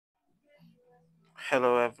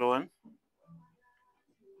Hello everyone.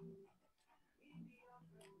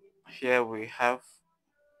 Here we have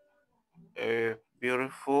a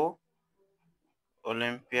beautiful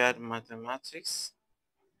Olympiad Mathematics.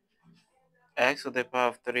 X to the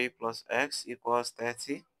power of 3 plus x equals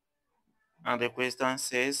 30. And the question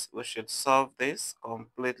says we should solve this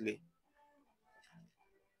completely.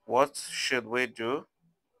 What should we do?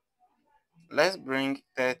 Let's bring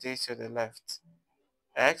 30 to the left.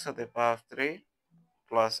 X to the power of 3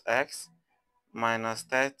 plus x minus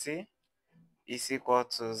 30 is equal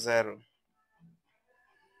to 0.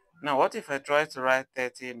 Now what if I try to write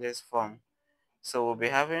 30 in this form? So we'll be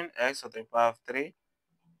having x to the power of 3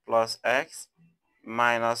 plus x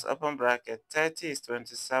minus open bracket 30 is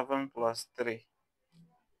 27 plus 3,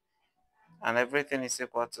 and everything is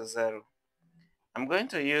equal to 0. I'm going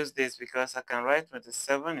to use this because I can write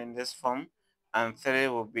 27 in this form and 3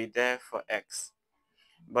 will be there for x.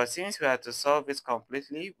 But since we have to solve it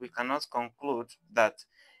completely, we cannot conclude that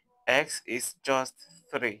x is just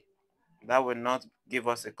 3. That will not give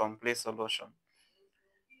us a complete solution.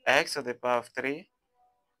 X to the power of 3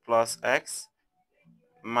 plus x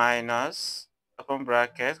minus open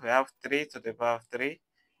bracket, we have 3 to the power of 3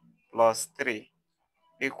 plus 3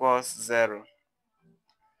 equals 0.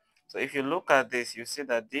 So if you look at this, you see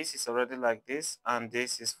that this is already like this and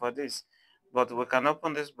this is for this. But we can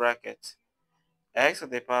open this bracket. X to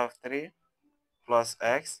the power of 3 plus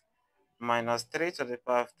x minus 3 to the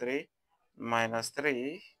power of 3 minus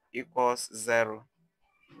 3 equals 0.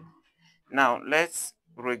 Now let's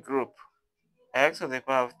regroup. X to the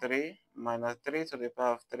power of 3 minus 3 to the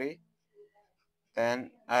power of 3.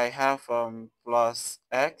 Then I have plus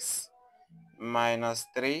x minus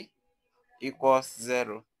 3 equals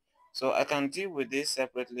 0. So I can deal with this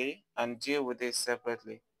separately and deal with this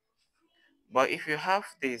separately. But if you have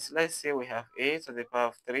this, let's say we have a to the power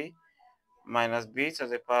of 3 minus b to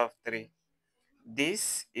the power of 3.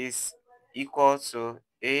 This is equal to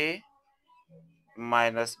a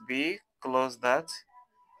minus b, close that,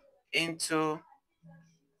 into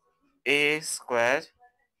a squared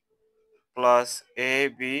plus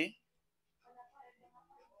ab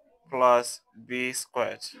plus b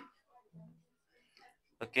squared.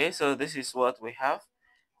 Okay, so this is what we have.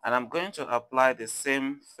 And I'm going to apply the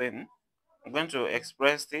same thing. I'm going to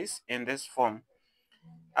express this in this form.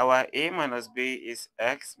 Our a minus b is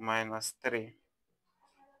x minus 3.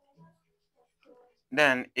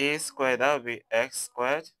 Then a squared, that will be x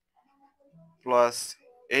squared, plus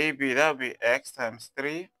ab, that will be x times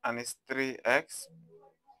 3, and it's 3x,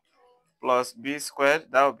 plus b squared,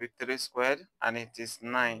 that will be 3 squared, and it is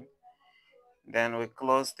 9. Then we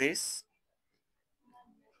close this,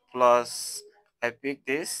 plus I pick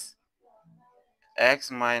this,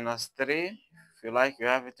 x minus 3, if you like, you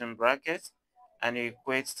have it in brackets, and it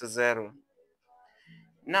equates to 0.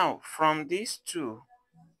 Now, from these two,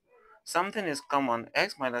 something is common.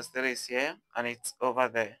 X minus 3 is here, and it's over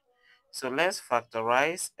there. So let's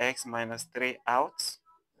factorize x minus 3 out.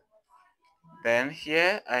 Then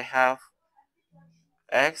here I have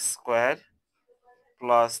x squared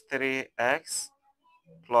plus 3x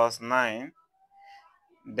plus 9.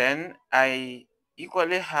 Then I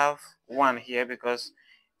equally have 1 here because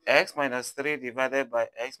x minus 3 divided by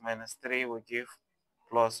x minus 3 will give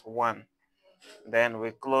plus 1. Then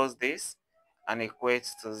we close this and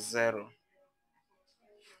equates to 0.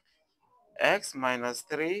 X minus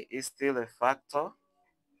 3 is still a factor.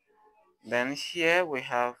 Then here we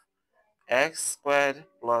have x squared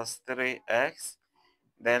plus 3x.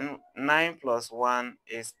 Then 9 plus 1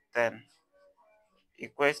 is 10.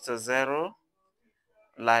 Equates to 0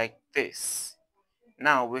 like this.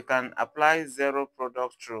 Now we can apply 0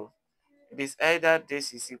 product rule. It is either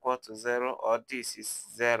this is equal to 0 or this is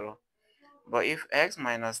 0. But if x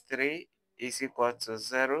minus 3 is equal to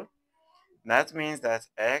 0, that means that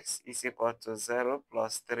x is equal to 0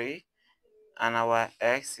 plus 3, and our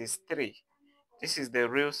x is 3. This is the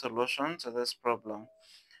real solution to this problem.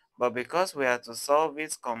 But because we have to solve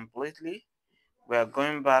it completely, we are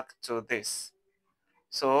going back to this.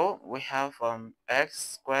 So we have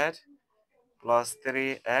x squared plus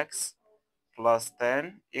 3x plus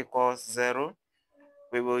 10 equals 0.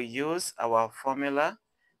 We will use our formula,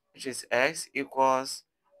 which is x equals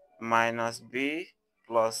minus b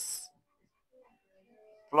plus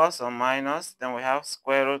or minus, then we have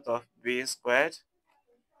square root of b squared,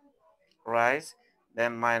 right?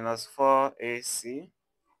 Then minus 4ac.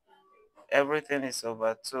 Everything is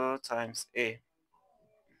over 2 times a.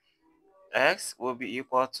 X will be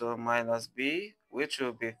equal to minus b, which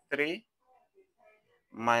will be 3,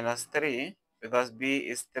 minus 3, because b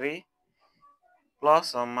is 3,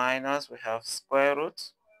 plus or minus, we have square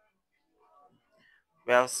root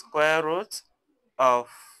We have square root of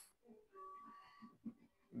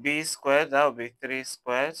b squared, that will be 3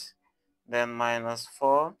 squared, then minus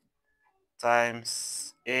 4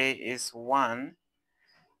 times a is 1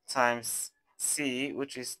 times c,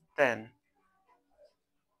 which is 10.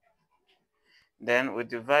 Then we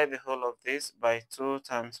divide the whole of this by 2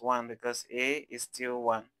 times 1 because a is still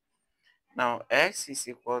 1. Now x is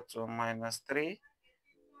equal to minus 3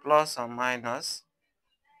 plus or minus,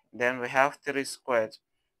 then we have 3 squared.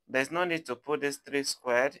 There's no need to put this 3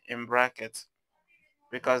 squared in brackets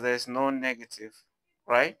because there's no negative,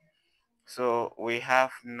 right? So we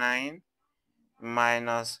have 9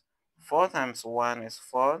 minus 4 times 1 is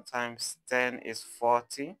 4 times 10 is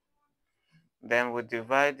 40. Then we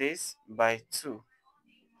divide this by 2.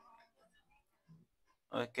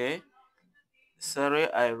 Okay,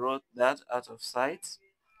 sorry, I wrote that out of sight.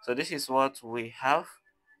 So this is what we have.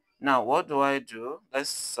 Now what do I do? Let's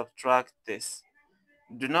subtract this.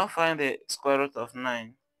 Do not find the square root of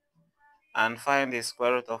 9 and find the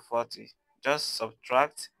square root of 40. Just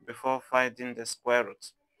subtract before finding the square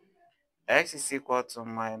root. X is equal to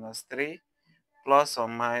minus 3 plus or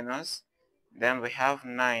minus, then we have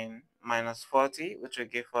 9 minus 40, which will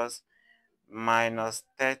give us minus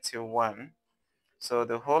 31. So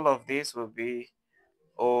the whole of this will be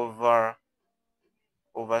over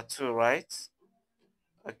 2, right?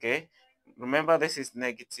 Okay, remember this is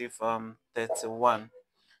negative 31.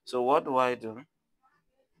 So what do I do?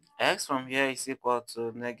 X from here is equal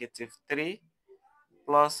to negative 3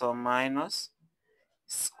 plus or minus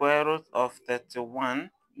square root of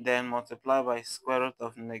 31, then multiply by square root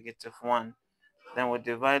of negative 1. Then we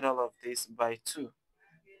divide all of this by 2.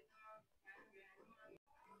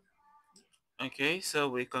 Okay, so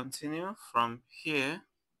we continue from here.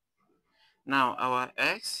 Now our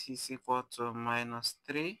x is equal to minus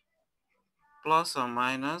 3 plus or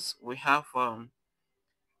minus, we have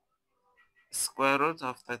square root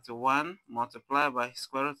of 31 multiplied by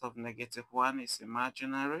square root of negative 1 is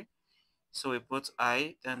imaginary. So we put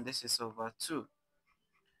I, then this is over 2.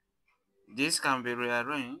 This can be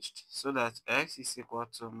rearranged so that x is equal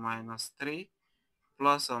to minus 3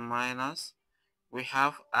 plus or minus, we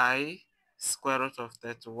have I square root of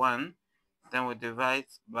 31, then we divide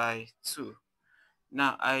by 2.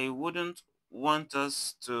 Now I wouldn't want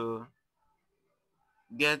us to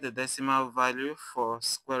get the decimal value for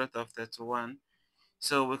square root of 31.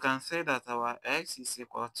 So we can say that our x is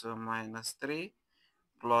equal to minus 3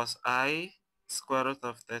 plus I square root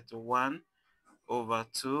of 31 over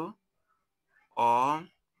 2, or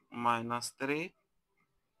minus 3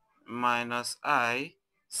 minus I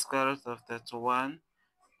square root of 31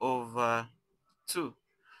 over 2.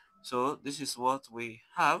 So this is what we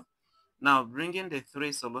have. Now bringing the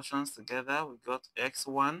three solutions together, we got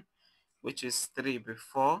x1, which is 3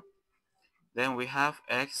 before. Then we have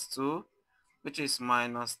x2, which is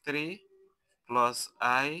minus 3 plus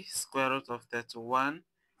I square root of 31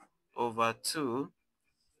 over 2.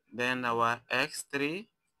 Then our x3,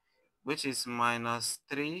 which is minus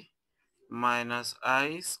 3 minus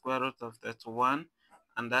I square root of 31,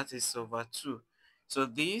 and that is over 2. So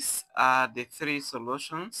these are the three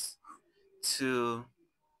solutions to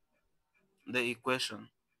the equation.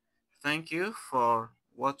 Thank you for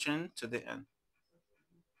watching to the end.